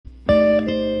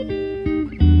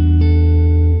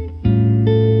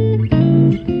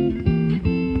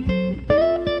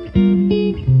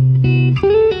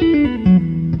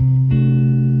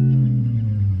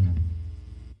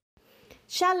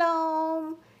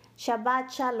Shabbat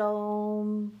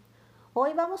Shalom.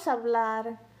 Hoy vamos a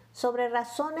hablar sobre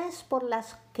razones por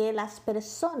las que las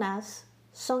personas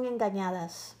son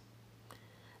engañadas.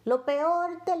 Lo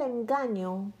peor del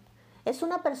engaño es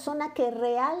una persona que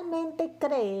realmente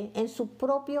cree en su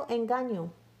propio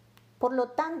engaño, por lo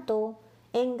tanto,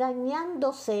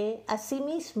 engañándose a sí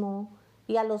mismo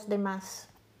y a los demás.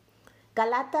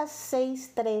 Galatas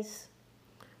 6:3.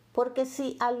 Porque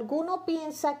si alguno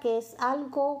piensa que es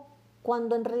algo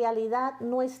cuando en realidad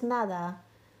no es nada,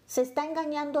 se está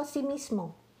engañando a sí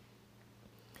mismo.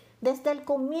 Desde el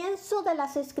comienzo de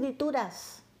las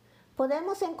Escrituras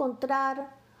podemos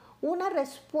encontrar una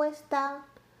respuesta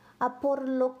a por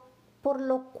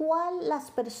lo cual las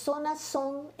personas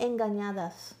son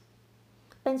engañadas.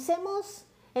 Pensemos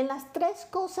en las tres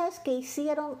cosas que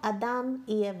hicieron Adán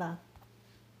y Eva.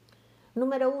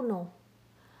 Número 1.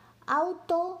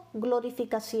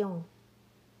 Autoglorificación.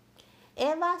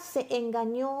 Eva se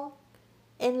engañó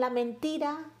en la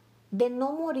mentira de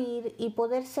no morir y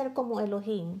poder ser como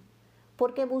Elohim,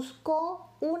 porque buscó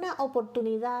una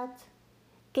oportunidad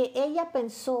que ella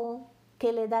pensó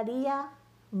que le daría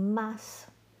más,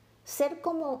 ser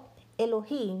como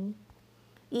Elohim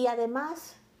y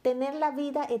además tener la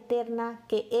vida eterna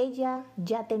que ella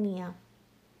ya tenía.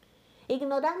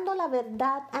 Ignorando la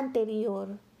verdad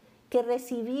anterior que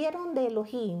recibieron de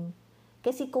Elohim,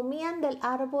 que si comían del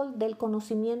árbol del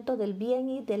conocimiento del bien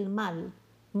y del mal,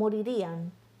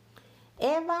 morirían.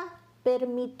 Eva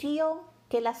permitió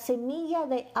que la semilla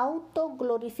de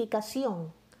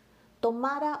autoglorificación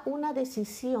tomara una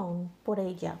decisión por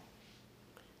ella.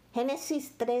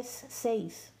 Génesis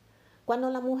 3:6. Cuando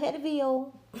la mujer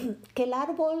vio que el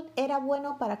árbol era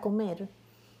bueno para comer,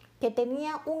 que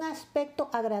tenía un aspecto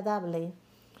agradable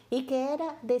y que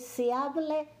era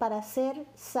deseable para ser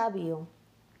sabio,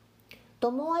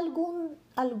 tomó algún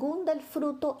del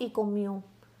fruto y comió.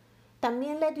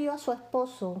 También le dio a su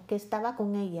esposo que estaba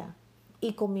con ella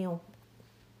y comió.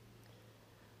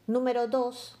 Número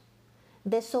 2.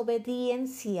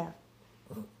 Desobediencia.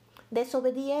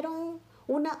 Desobedieron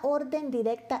una orden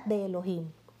directa de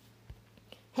Elohim.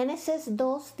 Génesis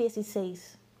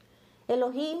 2:16.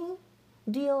 Elohim,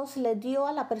 Dios, le dio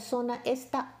a la persona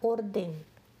esta orden: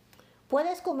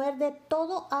 puedes comer de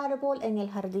todo árbol en el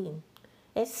jardín,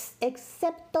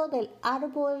 excepto del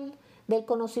árbol del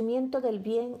conocimiento del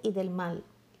bien y del mal.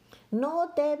 No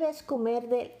debes comer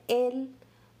de él,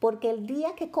 porque el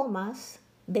día que comas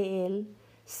de él,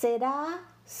 será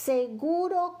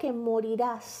seguro que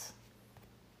morirás.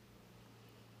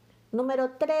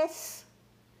 Número 3.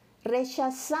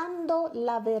 Rechazando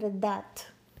la verdad.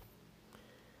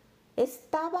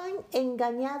 Estaban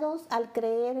engañados al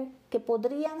creer que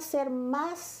podrían ser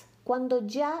más cuando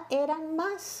ya eran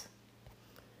más.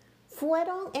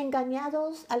 Fueron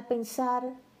engañados al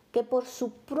pensar que por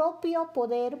su propio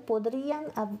poder podrían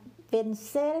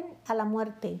vencer a la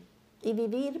muerte y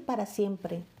vivir para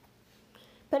siempre.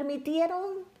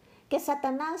 Permitieron que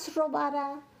Satanás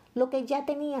robara lo que ya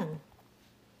tenían.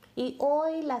 Y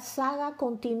hoy la saga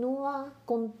continúa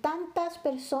con tantas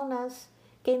personas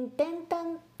que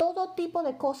intentan todo tipo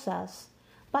de cosas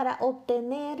para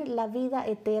obtener la vida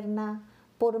eterna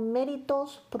por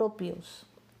méritos propios.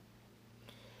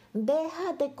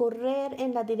 Deja de correr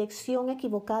en la dirección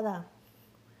equivocada.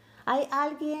 Hay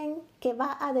alguien que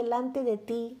va adelante de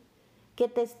ti, que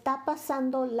te está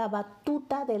pasando la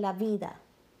batuta de la vida.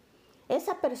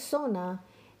 Esa persona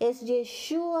es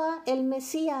Yeshua el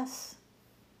Mesías.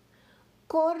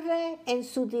 Corre en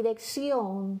su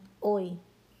dirección hoy.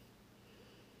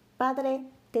 Padre,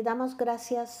 te damos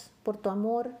gracias por tu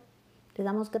amor, te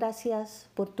damos gracias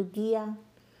por tu guía,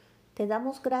 te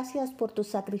damos gracias por tu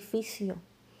sacrificio.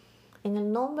 En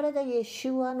el nombre de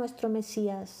Yeshua, nuestro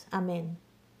Mesías. Amén.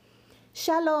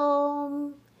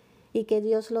 Shalom y que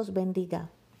Dios los bendiga.